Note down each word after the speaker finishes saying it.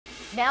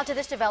Now to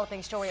this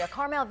developing story. A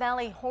Carmel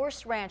Valley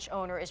horse ranch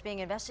owner is being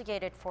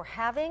investigated for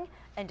having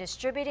and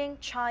distributing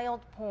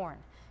child porn.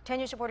 10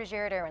 News reporter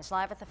Jared Aarons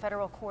live at the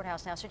federal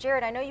courthouse now. So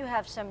Jared, I know you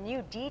have some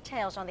new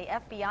details on the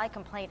FBI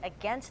complaint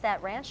against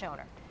that ranch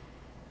owner.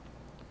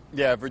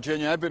 Yeah,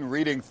 Virginia, I've been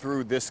reading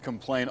through this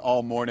complaint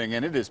all morning,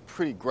 and it is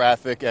pretty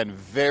graphic and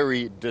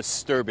very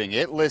disturbing.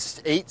 It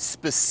lists 8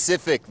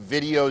 specific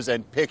videos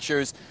and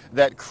pictures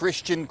that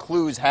Christian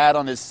Clews had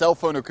on his cell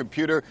phone or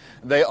computer.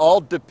 They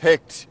all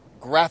depict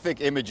graphic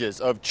images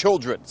of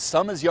children,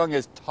 some as young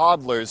as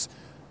toddlers,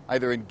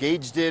 either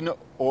engaged in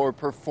or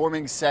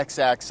performing sex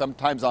acts,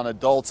 sometimes on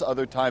adults,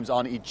 other times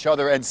on each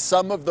other. And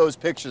some of those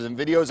pictures and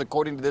videos,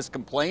 according to this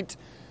complaint,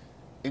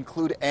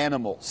 include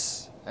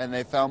animals. And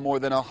they found more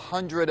than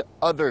 100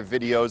 other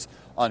videos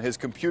on his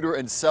computer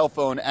and cell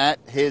phone at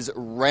his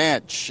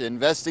ranch.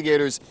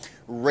 Investigators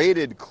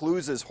raided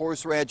Clews'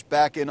 horse ranch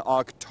back in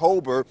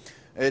October.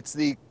 It's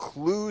the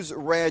Clews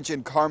Ranch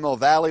in Carmel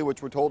Valley,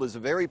 which we're told is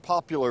very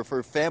popular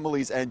for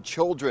families and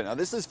children. Now,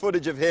 this is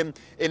footage of him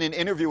in an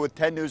interview with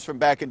 10 News from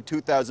back in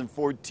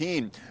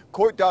 2014.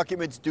 Court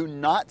documents do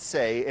not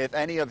say if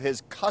any of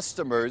his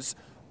customers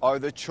are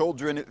the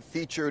children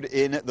featured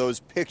in those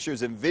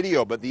pictures and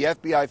video, but the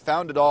FBI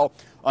found it all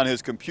on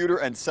his computer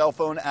and cell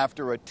phone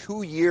after a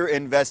 2-year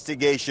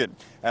investigation.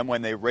 And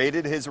when they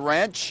raided his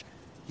ranch,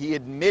 he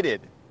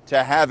admitted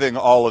to having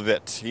all of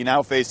it. He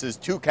now faces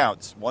 2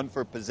 counts, one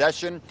for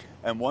possession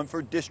and one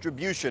for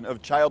distribution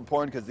of child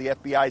porn, because the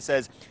FBI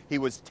says he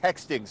was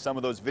texting some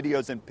of those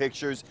videos and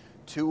pictures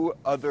to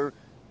other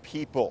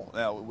people.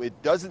 Now, it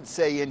doesn't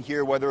say in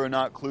here whether or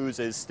not Clews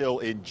is still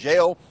in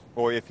jail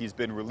or if he's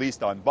been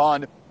released on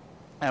bond,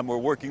 and we're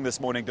working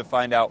this morning to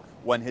find out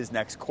when his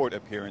next court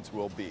appearance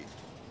will be.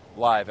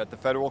 Live at the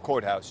federal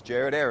courthouse,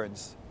 Jared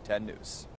Aarons, 10 News.